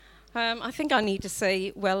I think I need to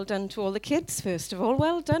say well done to all the kids, first of all.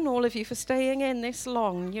 Well done, all of you, for staying in this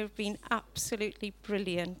long. You've been absolutely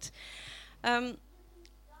brilliant.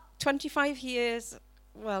 25 years,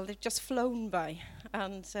 well, they've just flown by.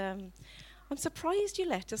 And I'm surprised you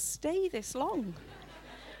let us stay this long.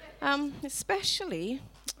 Especially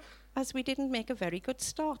as we didn't make a very good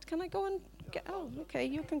start. Can I go and get... Oh, okay,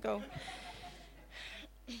 you can go.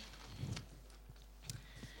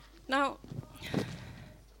 Now...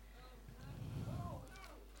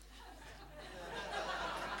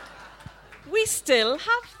 we still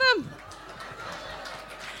have them.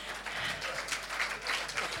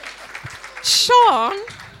 Sean,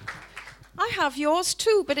 I have yours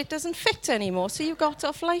too, but it doesn't fit anymore, so you got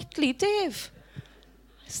off lightly. Dave,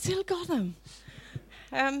 still got them.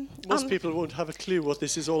 Most people won't have a clue what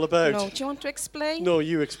this is all about. No, do you want to explain? No,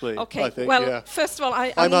 you explain. Okay, I think, well, yeah. first of all,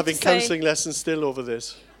 I'm having counselling lessons still over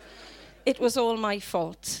this. It was all my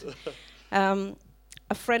fault.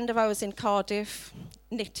 A friend of ours in Cardiff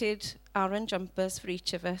knitted Aran jumpers for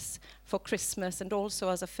each of us for Christmas, and also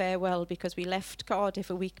as a farewell, because we left Cardiff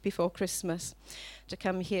a week before Christmas to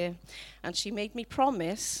come here. And she made me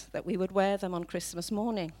promise that we would wear them on Christmas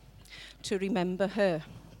morning to remember her.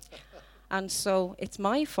 And so it's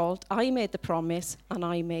my fault. I made the promise, and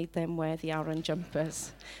I made them wear the Aran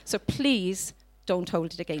jumpers. So please don't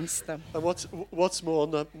hold it against them. And what's more,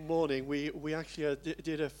 on that morning, we actually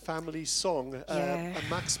did a family song, a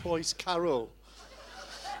Max Boyce carol.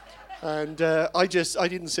 And I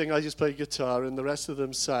didn't sing, I just played guitar, and the rest of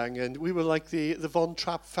them sang. And we were like the Von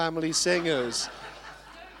Trapp family singers.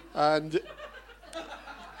 And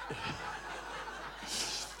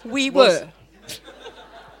we were.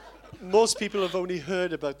 Most people have only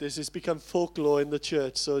heard about this. It's become folklore in the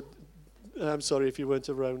church, so I'm sorry if you weren't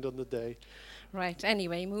around on the day. Right,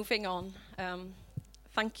 anyway, moving on.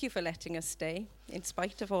 Thank you for letting us stay, in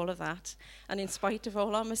spite of all of that, and in spite of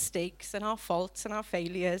all our mistakes and our faults and our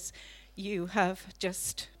failures. You have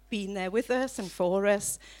just been there with us and for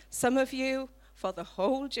us. Some of you for the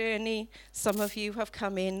whole journey. Some of you have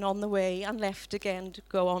come in on the way and left again to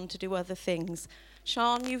go on to do other things.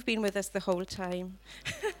 Sean, you've been with us the whole time.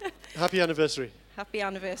 Happy anniversary. Happy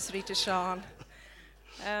anniversary to Sean.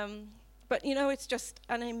 But, you know, it's just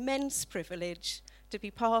an immense privilege to be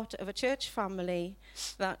part of a church family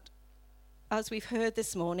that, as we've heard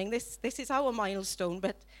this morning, this is our milestone,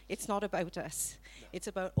 but it's not about us. No. It's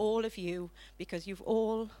about all of you, because you've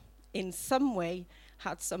all, in some way,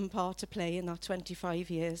 had some part to play in that 25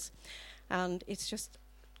 years. And it's just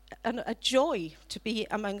a joy to be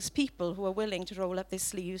amongst people who are willing to roll up their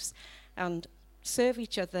sleeves and serve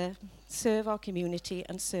each other, serve our community,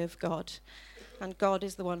 and serve God. And God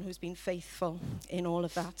is the one who's been faithful in all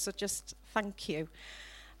of that. So just thank you.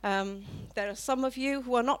 There are some of you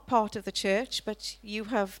who are not part of the church, but you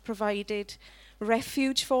have provided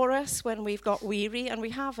refuge for us when we've got weary, and we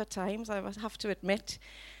have at times, I have to admit.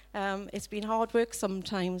 It's been hard work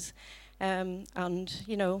sometimes. And,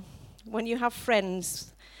 you know, when you have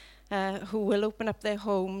friends who will open up their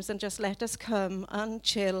homes and just let us come and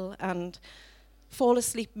chill and fall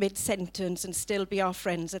asleep mid-sentence and still be our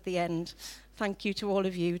friends at the end. Thank you to all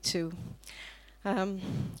of you too.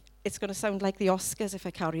 It's going to sound like the Oscars if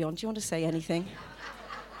I carry on. Do you want to say anything?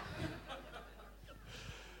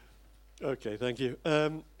 Okay, thank you.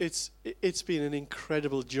 It's been an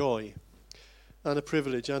incredible joy and a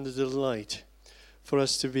privilege and a delight for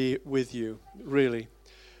us to be with you, really.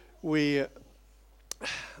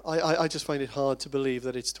 I just find it hard to believe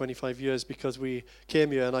that it's 25 years because we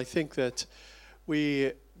came here, and I think that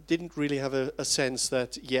we didn't really have a sense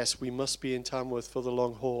that, yes, we must be in Tamworth for the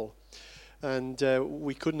long haul. And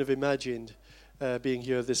we couldn't have imagined being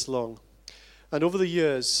here this long. And over the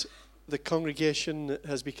years, the congregation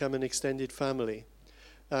has become an extended family,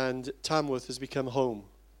 and Tamworth has become home.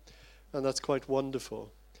 And that's quite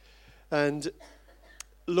wonderful. And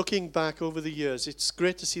looking back over the years, it's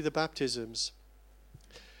great to see the baptisms.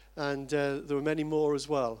 And there were many more as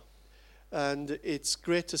well. And it's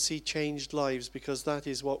great to see changed lives, because that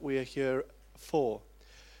is what we are here for,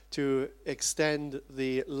 to extend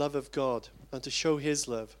the love of God and to show His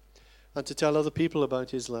love and to tell other people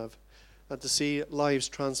about His love and to see lives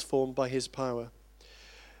transformed by His power.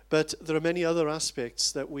 But there are many other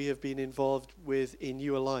aspects that we have been involved with in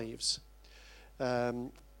your lives.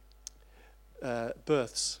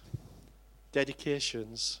 Births,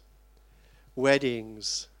 dedications,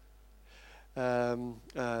 weddings.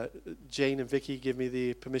 Jane and Vicky give me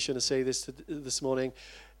the permission to say this this morning.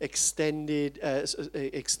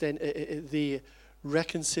 The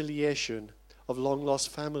reconciliation of long lost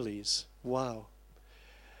families. Wow.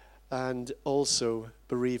 And also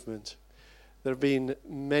bereavement. There have been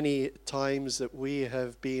many times that we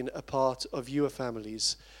have been a part of your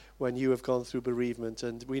families when you have gone through bereavement.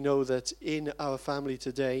 And we know that in our family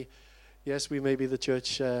today, yes, we may be the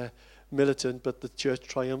church militant, but the church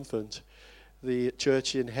triumphant, the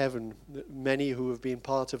church in heaven, many who have been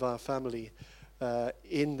part of our family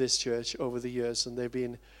in this church over the years, and they've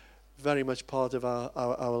been very much part of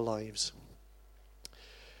our lives.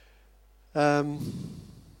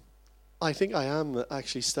 I think I am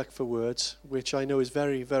actually stuck for words, which I know is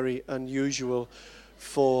very, very unusual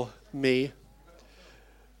for me.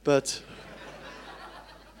 But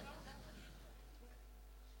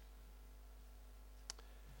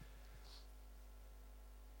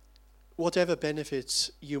whatever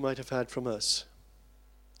benefits you might have had from us,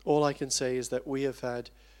 all I can say is that we have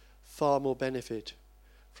had far more benefit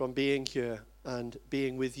from being here and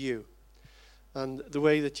being with you. And the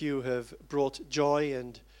way that you have brought joy,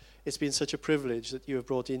 and it's been such a privilege that you have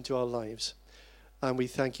brought into our lives. And we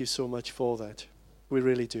thank you so much for that. We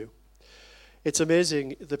really do. It's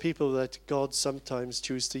amazing the people that God sometimes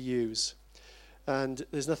chooses to use. And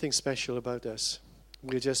there's nothing special about us.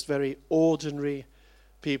 We're just very ordinary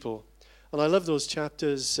people. And I love those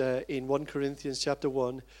chapters in 1 Corinthians chapter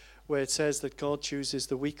 1, where it says that God chooses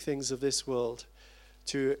the weak things of this world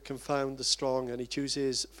to confound the strong, and he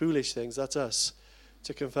chooses foolish things, that's us,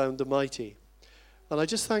 to confound the mighty. And I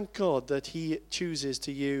just thank God that he chooses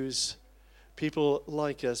to use people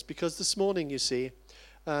like us, because this morning, you see,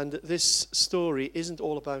 and this story isn't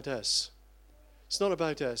all about us. It's not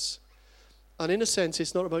about us. And in a sense,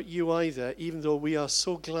 it's not about you either, even though we are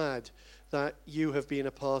so glad that you have been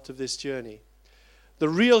a part of this journey. The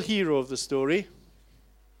real hero of the story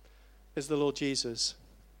is the Lord Jesus.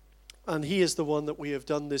 And he is the one that we have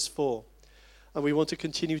done this for. And we want to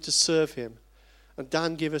continue to serve him. And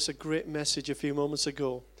Dan gave us a great message a few moments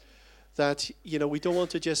ago that, we don't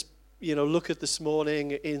want to just, look at this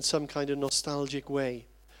morning in some kind of nostalgic way.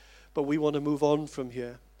 But we want to move on from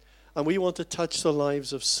here. And we want to touch the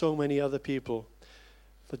lives of so many other people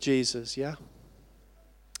for Jesus, yeah?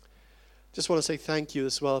 Just want to say thank you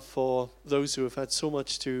as well for those who have had so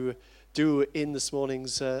much to do in this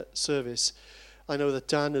morning's service. I know that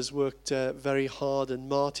Dan has worked very hard, and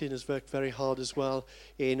Martin has worked very hard as well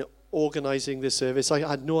in organizing this service. I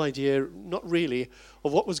had no idea, not really,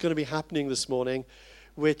 of what was going to be happening this morning,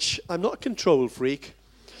 which I'm not a control freak.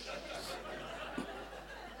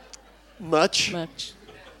 Much.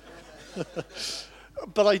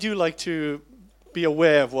 But I do like to be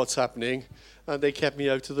aware of what's happening, and they kept me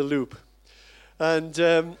out of the loop.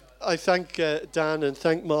 And I thank Dan and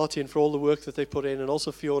thank Martin for all the work that they put in, and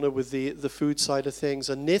also Fiona with the food side of things,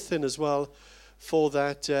 and Nathan as well for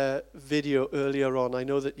that video earlier on. I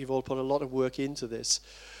know that you've all put a lot of work into this.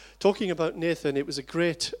 Talking about Nathan, it was a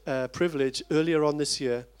great privilege earlier on this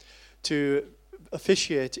year to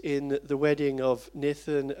officiate in the wedding of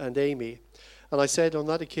Nathan and Amy. And I said on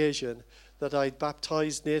that occasion that I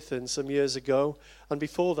baptized Nathan some years ago, and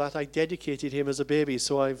before that I dedicated him as a baby,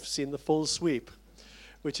 so I've seen the full sweep,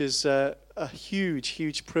 which is a huge,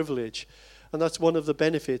 huge privilege. And that's one of the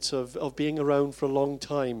benefits of being around for a long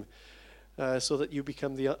time, so that you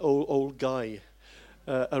become the old guy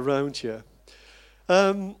around here.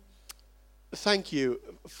 Thank you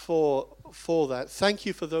for that. Thank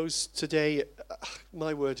you for those today.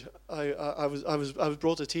 My word, I was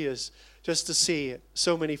brought to tears just to see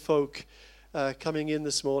so many folk coming in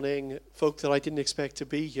this morning, folk that I didn't expect to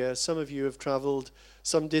be here. Some of you have traveled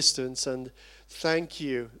some distance, and thank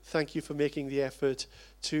you for making the effort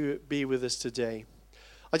to be with us today.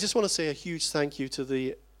 I just want to say a huge thank you to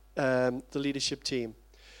the leadership team.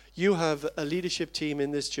 You have a leadership team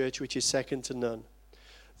in this church which is second to none.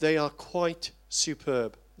 They are quite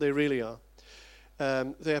superb. They really are.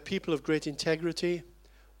 They are people of great integrity,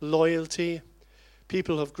 loyalty,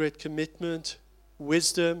 people of great commitment,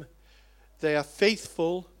 wisdom. They are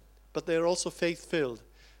faithful, but they are also faith-filled,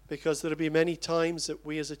 because there have been many times that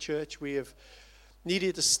we as a church, we have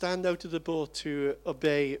needed to stand out of the boat to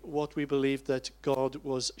obey what we believed that God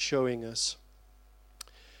was showing us.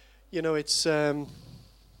 It's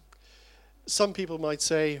some people might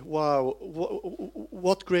say, wow,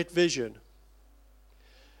 what great vision.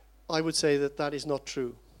 I would say that is not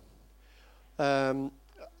true. There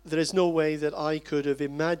is no way that I could have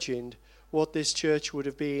imagined what this church would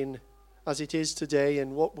have been as it is today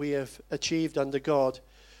and what we have achieved under God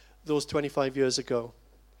those 25 years ago.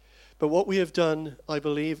 But what we have done, I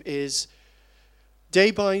believe, is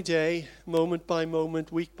day by day, moment by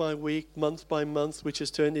moment, week by week, month by month, which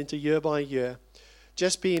has turned into year by year,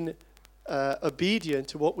 just being obedient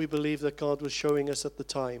to what we believe that God was showing us at the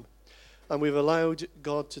time. And we've allowed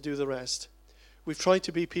God to do the rest. We've tried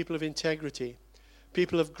to be people of integrity,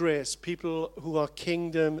 people of grace, people who are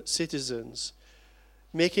kingdom citizens,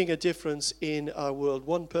 making a difference in our world,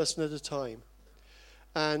 one person at a time.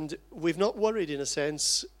 And we've not worried, in a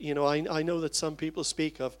sense. I know that some people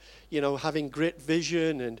speak of, having great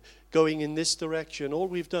vision and going in this direction. All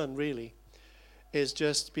we've done, really, is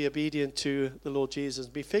just be obedient to the Lord Jesus,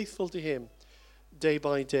 be faithful to him day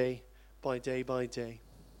by day, by day by day.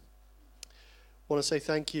 I want to say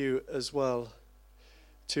thank you as well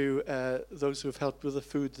to those who have helped with the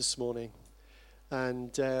food this morning.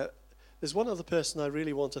 And there's one other person I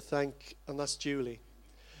really want to thank, and that's Julie.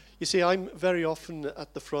 You see, I'm very often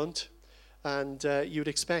at the front, and you'd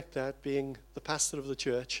expect that, being the pastor of the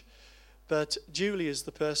church. But Julie is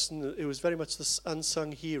the person who is very much the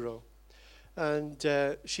unsung hero. And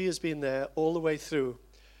she has been there all the way through,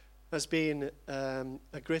 has been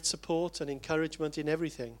a great support and encouragement in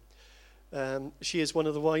everything. She is one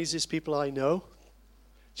of the wisest people I know.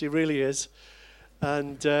 She really is.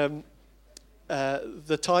 And the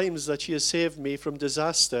times that she has saved me from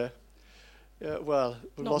disaster, not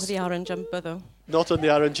with the Aaron jumper, though. Not on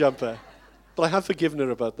the Aaron jumper. But I have forgiven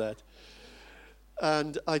her about that.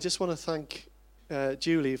 And I just want to thank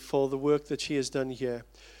Julie for the work that she has done here.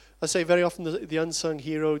 I say very often the unsung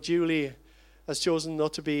hero. Julie has chosen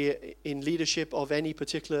not to be in leadership of any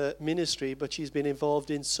particular ministry, but she's been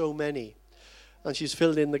involved in so many. And she's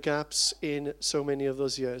filled in the gaps in so many of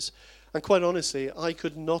those years. And quite honestly, I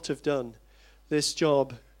could not have done this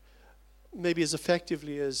job maybe as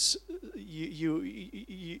effectively as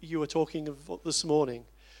you were talking of this morning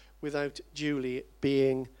without Julie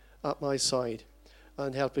being at my side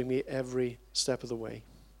and helping me every step of the way.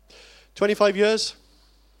 25 years?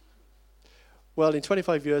 Well, in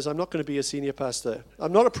 25 years, I'm not going to be a senior pastor.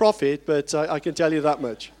 I'm not a prophet, but I can tell you that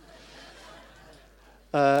much.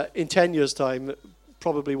 In 10 years' time,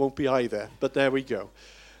 probably won't be either, but there we go.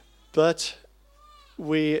 But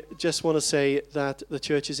we just want to say that the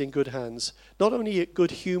church is in good hands. Not only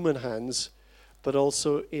good human hands, but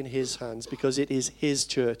also in his hands, because it is his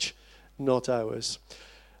church, not ours.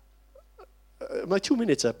 Am I 2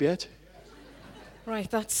 minutes up yet? Right,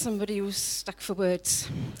 that's somebody who's stuck for words.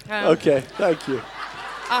 Okay, thank you.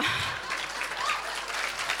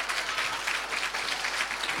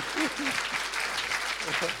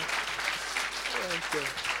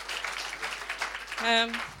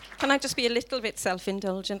 Can I just be a little bit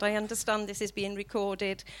self-indulgent? I understand this is being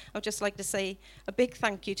recorded. I'd just like to say a big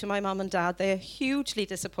thank you to my mum and dad. They're hugely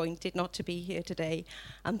disappointed not to be here today.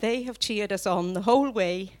 And they have cheered us on the whole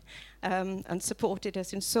way and supported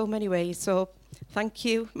us in so many ways. So thank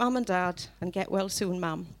you, mum and dad, and get well soon,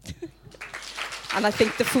 mum. And I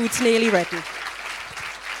think the food's nearly ready.